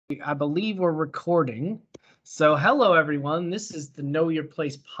I believe we're recording. So, hello everyone. This is the Know Your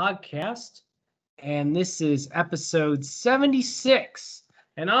Place podcast, and this is episode 76.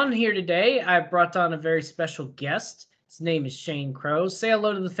 And on here today, I brought on a very special guest. His name is Shane Crow. Say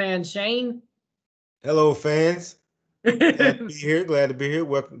hello to the fans, Shane. Hello, fans. Glad to be here. Glad to be here.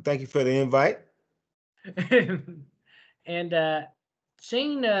 Welcome. Thank you for the invite. and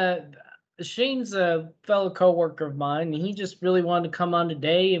Shane, Shane's a fellow coworker of mine, and he just really wanted to come on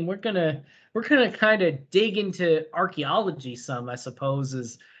today, and we're gonna kind of dig into archaeology some, I suppose,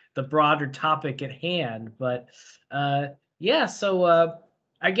 is the broader topic at hand. But yeah, so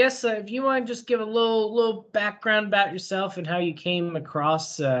I guess if you want to just give a little background about yourself and how you came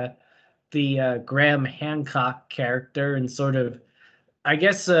across the Graham Hancock character, and sort of I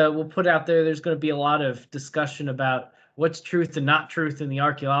guess we'll put out there's going to be a lot of discussion about what's truth and not truth in the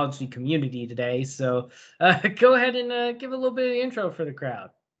archaeology community today. So go ahead and give a little bit of the intro for the crowd.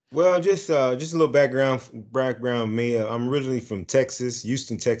 Well, just a little background on me. I'm originally from Texas,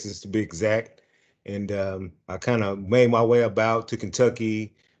 Houston, Texas to be exact, and I kind of made my way about to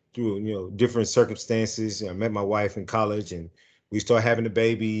Kentucky through different circumstances. I met my wife in college, and we started having the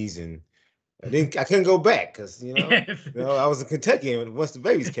babies, and I couldn't go back because I was in Kentucky once the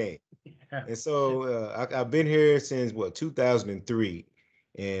babies came. Yeah. And so I've been here since 2003,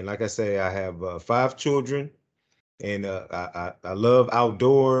 and like I say, I have five children, and I love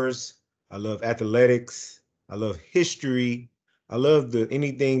outdoors. I love athletics. I love history. I love the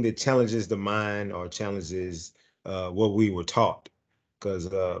anything that challenges the mind or challenges what we were taught. Because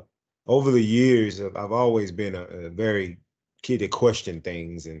over the years, I've always been a very kid that questioned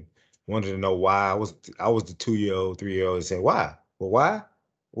things and wanted to know why. I was the 2-year old, 3-year old, and saying why? Well, why?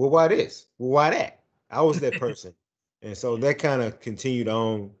 Well, why this? Well, why that? I was that person, and so that kind of continued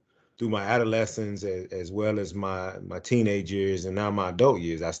on through my adolescence as well as my teenage years and now my adult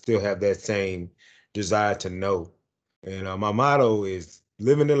years. I still have that same desire to know. And my motto is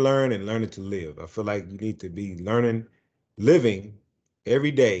living to learn and learning to live. I feel like you need to be learning, living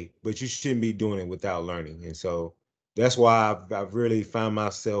every day, but you shouldn't be doing it without learning. And so that's why I've really found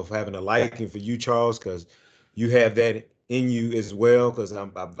myself having a liking for you, Charles, because you have that in you as well. Because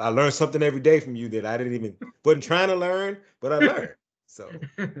I learned something every day from you that I didn't even wasn't trying to learn, but I learned. So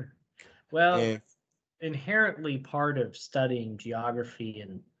Well, and inherently part of studying geography,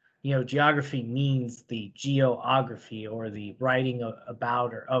 and geography means the geography or the writing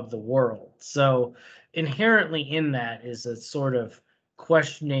about or of the world. So inherently in that is a sort of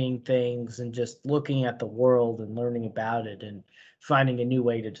questioning things and just looking at the world and learning about it and finding a new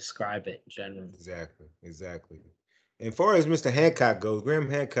way to describe it generally. exactly. And far as Mr. Hancock goes, Graham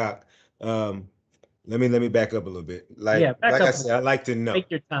Hancock, um, let me back up a little bit. Yeah, back Like I up a said, I little. like to know.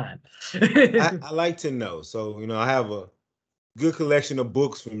 Take your time. I like to know. So, I have a good collection of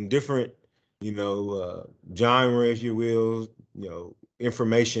books from different, genre, if you will,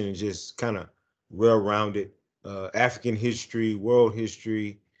 information and just kind of well-rounded. African history, world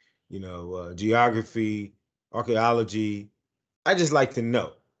history, geography, archaeology. I just like to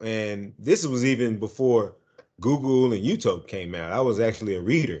know. And this was even before Google and YouTube came out. I was actually a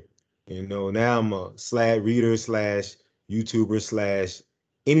reader. Now I'm a slash reader slash YouTuber slash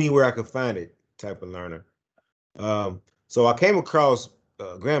anywhere I could find it type of learner. So I came across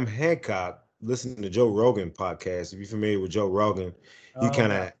Graham Hancock listening to Joe Rogan podcast. If you're familiar with Joe Rogan, he Oh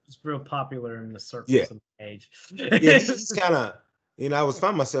kind yeah, of it's real popular in the yeah, circles of the age. he's kind of I was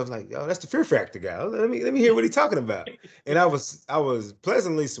finding myself like, oh, that's the Fear Factor guy. Let me hear what he's talking about. And I was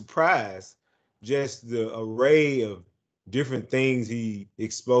pleasantly surprised just the array of different things he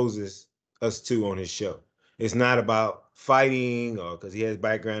exposes us to on his show. It's not about fighting or because he has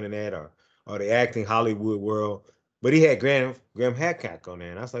background in that or the acting Hollywood world, but he had Graham Hancock on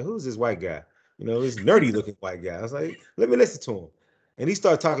there, and I was like, who's this white guy? This nerdy looking white guy. I was like, let me listen to him. And he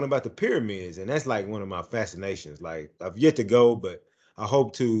started talking about the pyramids, and that's like one of my fascinations. Like I've yet to go, but I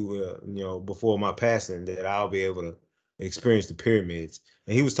hope to, before my passing, that I'll be able to experience the pyramids.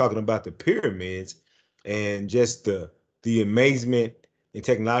 And he was talking about the pyramids and just the amazement and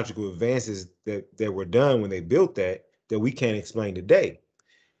technological advances that were done when they built that we can't explain today.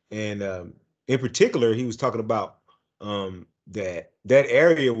 And in particular, he was talking about that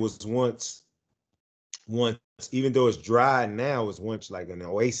area was once, even though it's dry now, it was once like an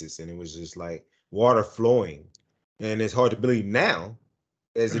oasis, and it was just like water flowing. And it's hard to believe now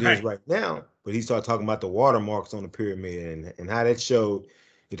as it is Right. right now. But he started talking about the watermarks on the pyramid and how that showed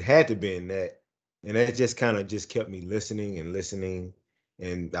it had to be in that. And that just kind of just kept me listening and listening.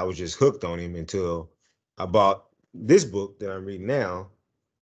 And I was just hooked on him until I bought this book that I'm reading now,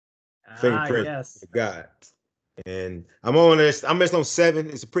 Ah, Fingerprints yes. of God. And I'm on this. I'm just on 7.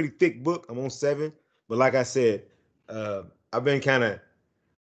 It's a pretty thick book. I'm on 7, but like I said, I've been kind of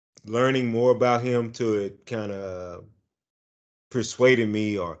learning more about him to it kind of persuaded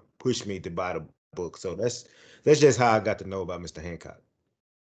me or pushed me to buy the book. So that's just how I got to know about Mr. Hancock.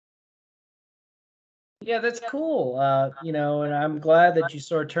 Yeah, that's cool. And I'm glad that you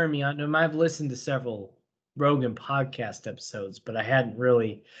sort of turned me on to him. I've listened to several Rogan podcast episodes, but I hadn't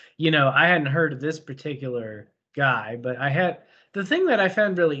really, I hadn't heard of this particular guy. But I had the thing that I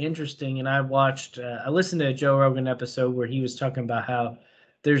found really interesting, and I listened to a Joe Rogan episode where he was talking about how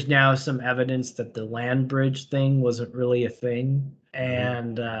there's now some evidence that the land bridge thing wasn't really a thing. Hmm.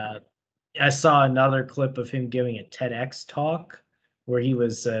 And I saw another clip of him giving a TEDx talk where he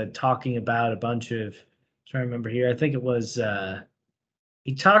was talking about a bunch of, trying to remember here. I think it was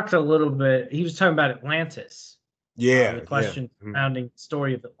he talked a little bit. He was talking about Atlantis, the Yeah, yeah. question Mhm. surrounding the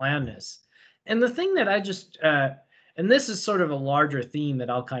story of Atlantis, and the thing that I just and this is sort of a larger theme that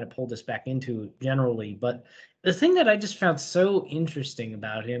I'll kind of pull this back into generally, but the thing that I just found so interesting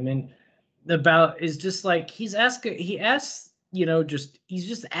about him and about is just like he asks, just he's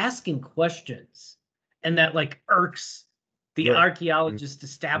just asking questions, and that like irks the Right. archaeologist Hmm.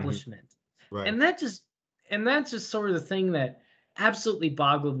 establishment, Right. and that just and that's just sort of the thing that absolutely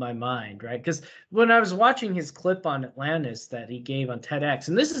boggled my mind, right? Because when I was watching his clip on Atlantis that he gave on TEDx,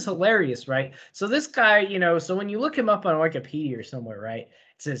 and this is hilarious, right? So this guy, so when you look him up on Wikipedia or somewhere, right, it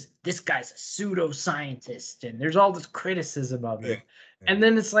says this guy's a pseudoscientist, and there's all this criticism of Yeah. him. Yeah. And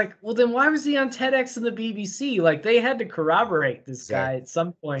then it's like, well, then why was he on TEDx and the BBC? Like they had to corroborate this guy Exactly. at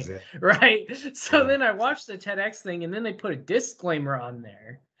some point, Exactly. right? So Right. then I watched the TEDx thing, and then they put a disclaimer on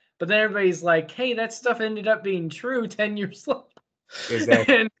there. But then everybody's like, "Hey, that stuff ended up being true 10 years later."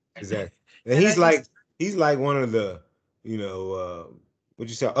 Exactly. and Exactly. And and I just he's like one of the, what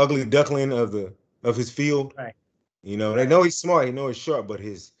you say, ugly duckling of his field. right, They right, know he's smart, he know he's sharp, but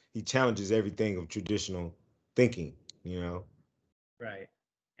he challenges everything of traditional thinking, you know. right.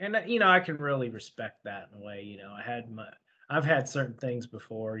 And I can really respect that in a way. I've had certain things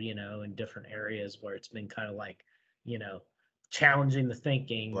before, in different areas where it's been kind of like, you know, challenging the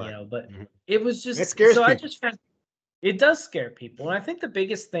thinking, Right. but Mhm. it was That just scares so I people. just found it does scare people. And I think the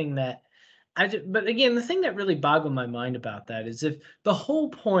biggest thing that but again, the thing that really boggled my mind about that is if the whole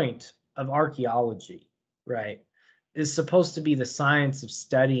point of archaeology, right, is supposed to be the science of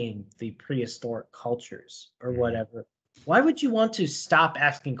studying the prehistoric cultures or Mhm. whatever, why would you want to stop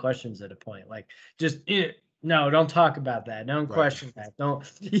asking questions at a point? Like, just, no, don't talk about that. Don't Right. question that. Don't,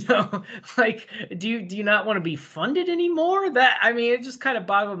 like, do you not want to be funded anymore? That, I mean, it just kind of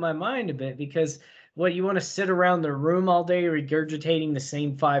boggled my mind a bit because what you want to sit around the room all day regurgitating the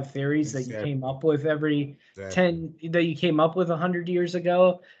same 5 theories that you Exactly. came up with every Exactly. 10 that you came up with 100 years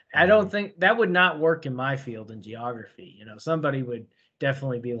ago? I don't Mhm. think that would not work in my field in geography. Somebody would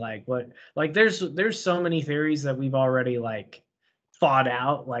definitely be like, what, like there's so many theories that we've already like fought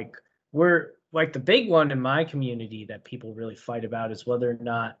out. Like we're like the big one in my community that people really fight about is whether or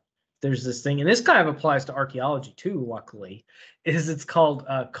not there's this thing, and this kind of applies to archaeology too, luckily, is it's called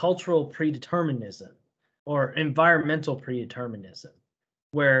cultural predeterminism or environmental predeterminism,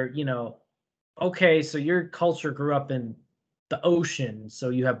 where, okay, so your culture grew up in the ocean, so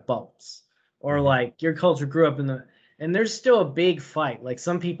you have boats, or Mhm. like your culture grew up in and there's still a big fight. Like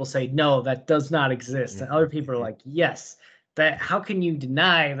some people say, no, that does not exist, and other Mhm. people are Mhm. like, yes, that. How can you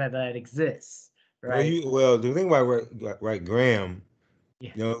deny that that exists, right? Well, the thing about right, Graham,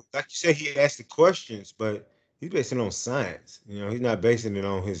 Yeah, like you said, he asked the questions, but he's basing it on science. He's not basing it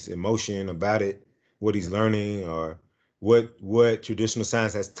on his emotion about it, what he's learning, or what traditional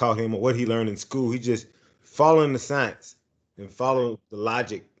science has taught him, or what he learned in school. He's just following the science and right. follow the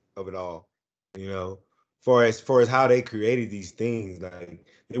logic of it all. You know, for as how they created these things, like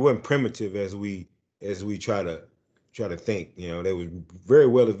they weren't primitive as we try to think. They were very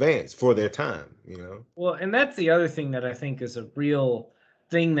well advanced for their time. Well, and that's the other thing that I think is a real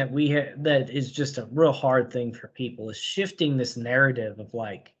thing that that is just a real hard thing for people is shifting this narrative of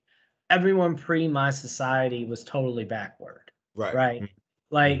like everyone pre my society was totally backward, Right. right?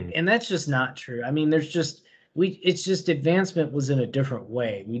 Like, Mm-hmm. and that's just not true. I mean, there's just it's just advancement was in a different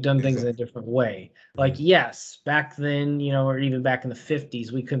way. We've done things in a Exactly. different way. Like, Mhm. yes, back then, or even back in the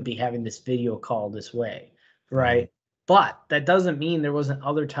 50s, we couldn't be having this video call this way, Mhm. right? But that doesn't mean there wasn't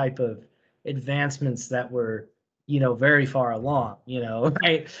other type of advancements that were, very far Mhm. along,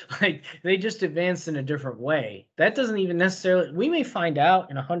 right? Like they just advanced in a different way. That doesn't even necessarily, we may find out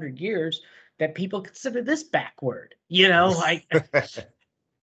in 100 years that people consider this backward, like,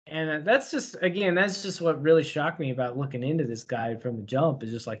 And that's just what really shocked me about looking into this guy from the jump.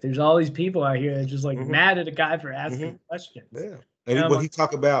 Is just like there's all these people out here that just like Hmm. mad at a guy for Hmm. asking questions. Yeah. And And I'm what like, "Oh,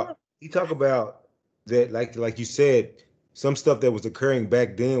 he talk about that, like you said, some stuff that was occurring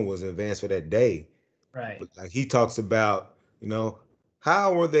back then was advanced for that day. right. But like he talks about, you know,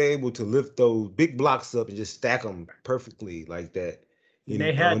 how were they able to lift those big blocks up and just stack them perfectly like that? They You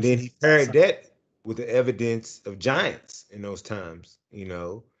know, had and then to he have paired some, that with the evidence of giants in those times, you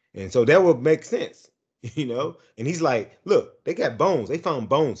know, and so that would make sense, you know. And he's like, look, they got bones. They found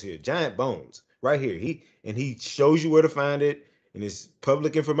bones here, giant bones right here. He shows you where to find it, and it's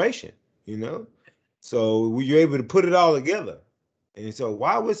public information, you know. So you're able to put it all together. And so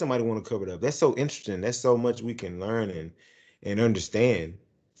why would somebody want to cover it up? That's so interesting. That's so much we can learn and understand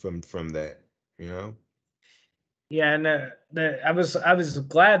from that, you know? yeah. And I was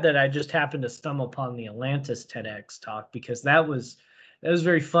glad that I just happened to stumble upon the Atlantis TEDx talk because that was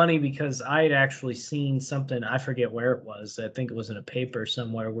very funny because I had actually seen something, I forget where it was. I think it was in a paper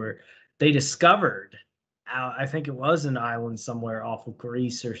somewhere where they discovered I think it was an island somewhere off of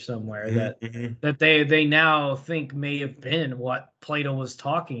Greece or somewhere Hmm. Hmm. that they now think may have been what Plato was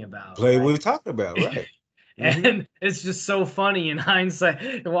talking about, Play what right? we're talking about, right? Hmm. And it's just so funny in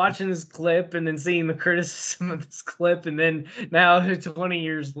hindsight watching this clip and then seeing the criticism of this clip, and then now 20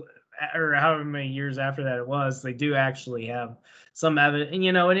 years or however many years after that it was, they do actually have some evidence,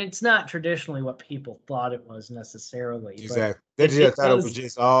 and and it's not traditionally what people thought it was necessarily, but Exactly. They it just thought it was was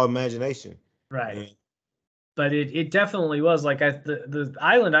just all imagination. right. Yeah. But it definitely was like the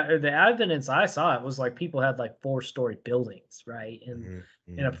island or the evidence I saw, it was like people had like 4-story buildings, right? Hmm.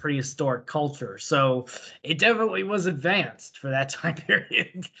 In a Hmm. prehistoric culture. So it definitely was advanced for that time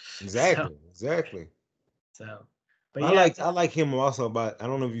period. So Exactly. Exactly. so but yeah, I like him also about, I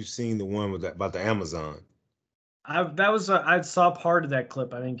don't know if you've seen the one with about the Amazon I saw part of that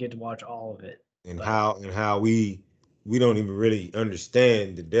clip. I didn't get to watch all of it. But and how we don't even really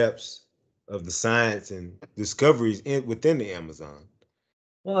understand the depths of the science and discoveries within the Amazon.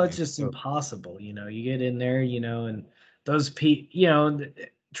 well, it's And just so impossible, you get in there, and those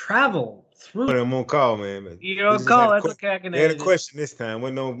travel through, I'm on call, man. But they just had call, a that's question. okay, I can They had a edit it. question this time.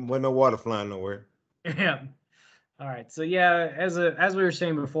 Wasn't no water flying nowhere. Yeah. All right. So yeah, as we were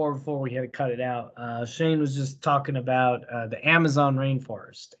saying before we had to cut it out, Shane was just talking about the Amazon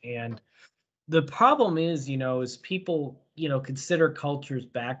rainforest, and the problem is, is people, consider cultures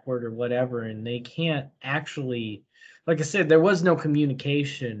backward or whatever, and they can't actually, like I said, there was no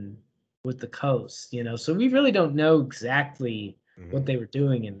communication with the coast, so we really don't know exactly what Hmm. they were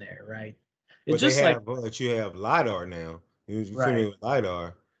doing in there, right? It's just like But you have lidar now. You right, familiar with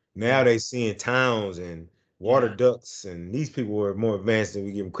lidar? Now yeah, they seeing towns and water yeah, ducts, and these people are more advanced than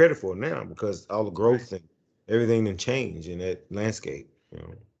we give them credit for now because all the right. growth and everything that changed in that landscape. You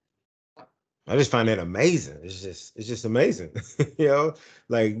know, I just find that amazing. It's just amazing. You know,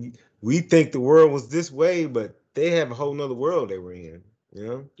 like we think the world was this way, but they have a whole nother world they were in. You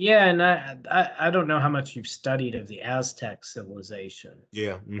know? Yeah, and I don't know how much you've studied of the Aztec civilization,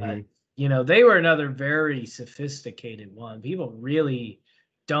 Yeah. but Hmm. they were another very sophisticated one. People really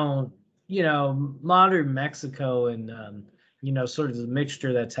don't, modern Mexico and sort of the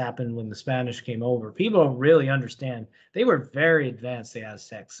mixture that's happened when the Spanish came over. People don't really understand. They were very advanced, the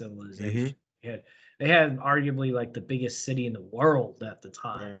Aztec Hmm. civilization. They had arguably like the biggest city in the world at the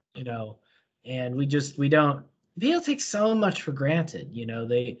time, Right. and we don't people take so much for granted.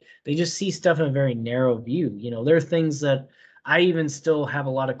 They just see stuff in a very narrow view. There are things that I even still have a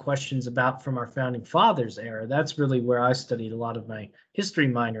lot of questions about from our founding fathers era. That's really where I studied a lot of my history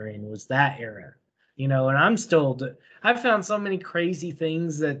minor in, was that era. And I found so many crazy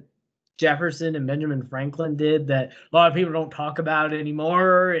things that Jefferson and Benjamin Franklin did that a lot of people don't talk about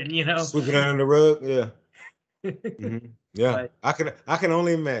anymore. And Sweep it under the rug. Yeah. Hmm. Yeah. but I can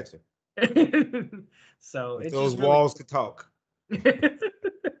only imagine so if it's those just really walls could talk.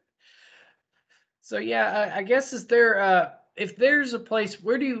 So yeah, I guess is there if there's a place,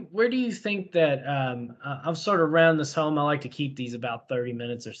 where do you think that I'm sort of round this home. I like to keep these about 30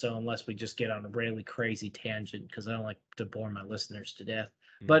 minutes or so, unless we just get on a really crazy tangent, because I don't like to bore my listeners to death.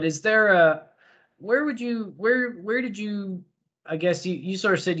 But Mhm. is there a where did you, I guess you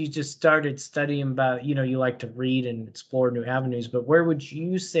sort of said you just started studying about, you like to read and explore new avenues, but where would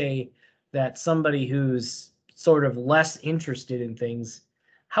you say that somebody who's sort of less interested in things,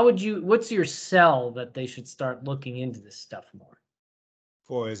 what's your sell that they should start looking into this stuff more?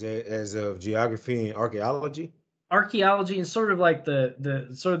 For as of geography and archaeology. archaeology and sort of like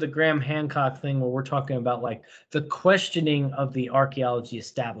the Graham Hancock thing where we're talking about like the questioning of the archaeology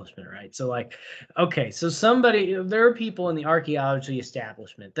establishment, right? So like, okay, so there are people in the archaeology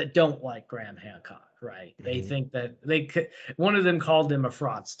establishment that don't like Graham Hancock, right? They Mhm. think that they could, one of them called him a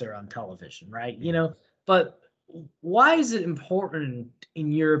fraudster on television, right? Mhm. But why is it important,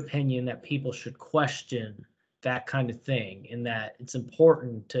 in your opinion, that people should question that kind of thing, and that it's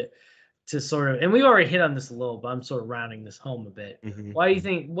important to sort of, and we already hit on this a little, but I'm sort of rounding this home a bit. Mhm. Why do you Mhm.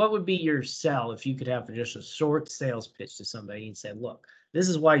 think, what would be your sell if you could have just a short sales pitch to somebody and say, look, this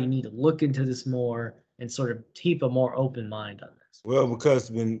is why you need to look into this more and sort of keep a more open mind on this? Well,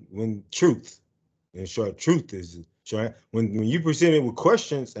 because when truth, in short, truth is short. When you present it with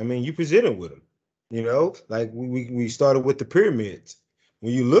questions, I mean, you present it with them. Like we started with the pyramids.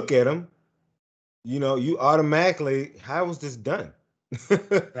 When you look at them, you automatically, how was this done?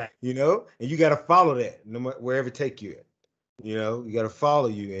 Right. And you got to follow that no matter wherever it take you at. You got to follow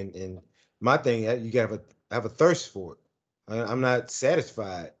you. And my thing, you got to have a thirst for it. I'm not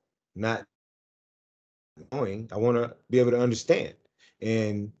satisfied not knowing. I want to be able to understand.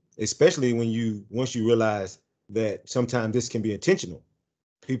 And especially once you realize that sometimes this can be intentional.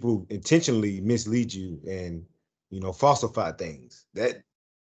 People intentionally mislead you and falsify things. That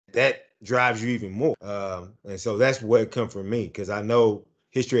drives you even more. And so that's where it come from me, because I know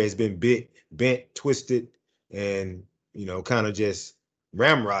history has been bent, twisted, and kind of just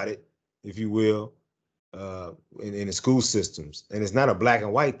ramrodded, if you will, in the school systems. And it's not a black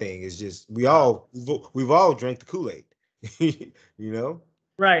and white thing. It's just we've all drank the Kool-Aid, you know.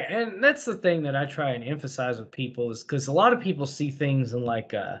 Right. And that's the thing that I try and emphasize with people, is because a lot of people see things in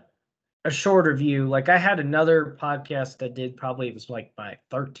like a shorter view. Like I had another podcast I did, probably it was like my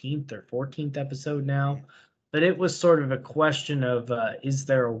 13th or 14th episode now, but it was sort of a question of is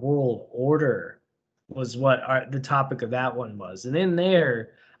there a world order, was what the topic of that one was. And in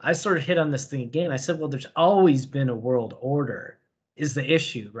there, I sort of hit on this thing again. I said, well, there's always been a world order is the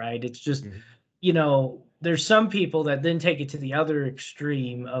issue, right? It's just, Mhm. there's some people that then take it to the other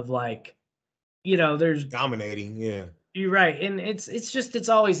extreme of like, there's, Dominating, yeah. you're right, and it's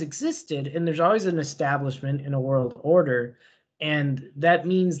always existed, and there's always an establishment in a world order, and that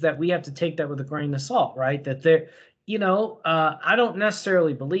means that we have to take that with a grain of salt, right? That I don't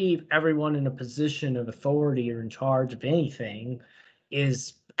necessarily believe everyone in a position of authority or in charge of anything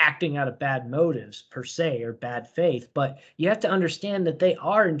is acting out of bad motives per se or bad faith, but you have to understand that they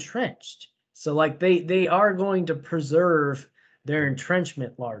are entrenched. So like they are going to preserve their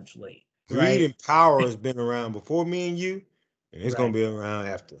entrenchment largely, Greed right? and power has been around before me and you, and it's gonna Right. be around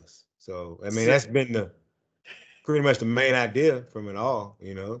after us. So I mean, So, that's been the pretty much the main idea from it all.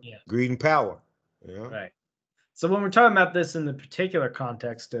 yeah, Greed and power. You know. right. So when we're talking about this in the particular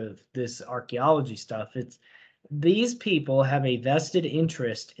context of this archaeology stuff, it's these people have a vested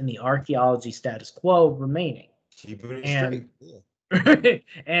interest in the archaeology status quo remaining. Keeping it straight. And Yeah.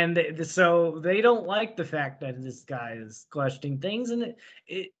 and so they don't like the fact that this guy is questioning things, and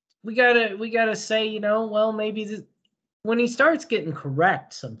we gotta say, well, maybe when he starts getting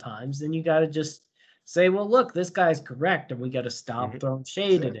correct sometimes, then you gotta just say, well, look, this guy's correct, and we gotta stop Mhm. throwing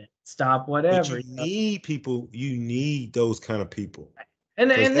shade at Exactly. it, stop But whatever. you need people. You need those kind of people, And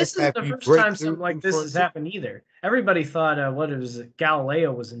because and that's this how isn't the you first break time through something like this has frontier. happened either. Everybody thought, what it was,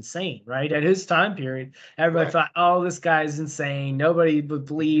 Galileo was insane, right? At his time period, everybody Right. thought, oh, this guy's insane. Nobody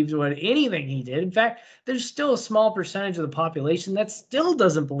believed what anything he did. In fact, there's still a small percentage of the population that still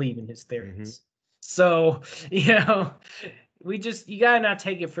doesn't believe in his Hmm. theories. So, you know, you gotta not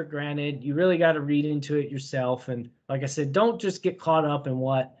take it for granted. You really got to read into it yourself. And like I said, don't just get caught up in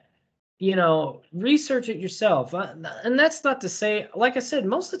what research it yourself. And that's not to say, like I said,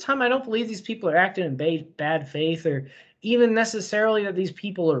 most of the time I don't believe these people are acting in bad faith, or even necessarily that these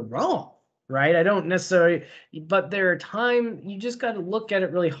people are wrong, right? I don't necessarily, but there are times you just got to look at it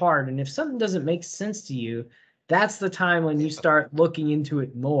really hard. And if something doesn't make sense to you, that's the time when you Yeah. start looking into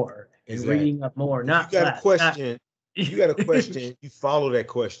it more and Exactly. reading up more, If you not got a less. Not question, you got a question, you follow that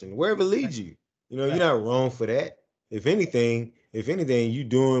question wherever it right, leads you. You're right, not wrong for that. If anything, you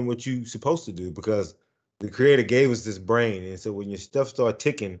doing what you supposed to do, because the creator gave us this brain. And so when your stuff start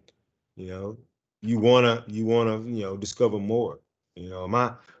ticking, you know, you wanna, discover more.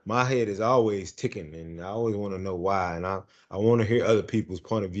 My head is always ticking, and I always want to know why. And I want to hear other people's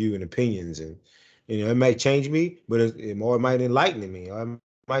point of view and opinions. And it might change me, but or it might enlighten me. Or I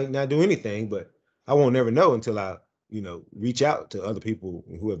might not do anything, but I won't never know until I, reach out to other people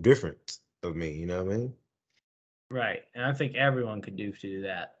who have different of me. You know what I mean? right. And I think everyone could do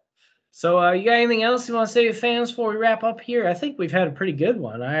that. So you got anything else you want to say to fans before we wrap up here? I think we've had a pretty good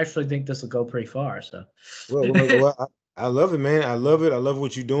one. I actually think this will go pretty far. So I love it, man. I love it. I love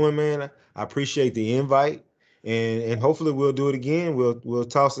what you're doing, man. I appreciate the invite, and hopefully we'll do it again. We'll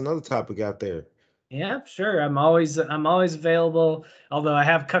toss another topic out there. yeah, sure. I'm always available. Although I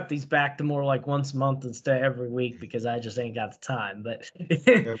have cut these back to more like once a month instead of every week because I just ain't got the time. But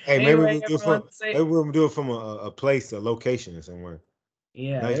Hey, anyway, everyone maybe say we'll do it from a place, a location somewhere.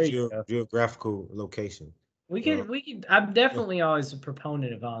 yeah, Nice there you go. geographical location. We Uh, could we could I'm definitely always a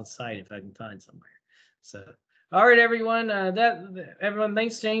proponent of on site if I can find somewhere. So all right, everyone. Everyone,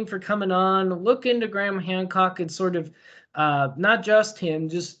 thanks Jane for coming on. Look into Graham Hancock and sort of not just him,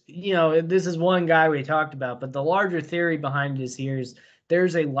 just this is one guy we talked about, but the larger theory behind this here is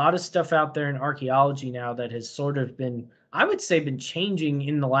there's a lot of stuff out there in archaeology now that has sort of been, I would say, been changing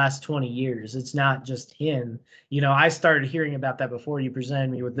in the last 20 years. It's not just him. I started hearing about that before you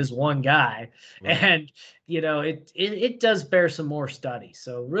presented me with this one guy. right. And it does bear some more study.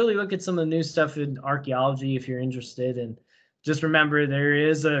 So really look at some of the new stuff in archaeology if you're interested. And just remember there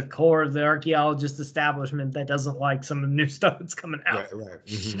is a core of the archaeologist establishment that doesn't like some of the new stuff that's coming out.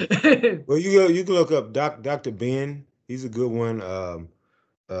 Right. Well, you can look up Dr. Ben. He's a good one.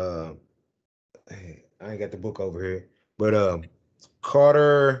 Uh, hey, I ain't got the book over here, but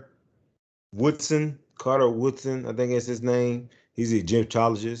Carter Carter Woodson, I think that's his name. He's an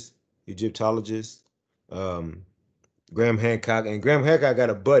Egyptologist. Egyptologist. Um, Graham Hancock, and Graham Hancock got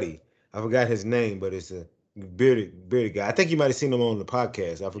a buddy. I forgot his name, but it's a bearded guy. I think you might have seen him on the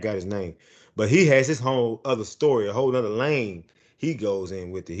podcast. I forgot his name, but he has his whole other story, a whole other lane he goes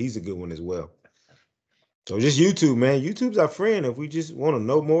in with it. He's a good one as well. So just YouTube, man. YouTube's our friend. If we just want to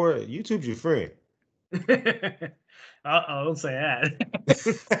know more, YouTube's your friend. Uh-oh, don't say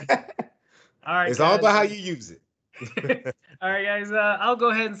that. All right, It's all guys. about how you use it. All right, guys. I'll go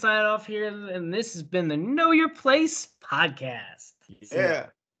ahead and sign off here. And this has been the Know Your Place podcast. See ya. Yeah.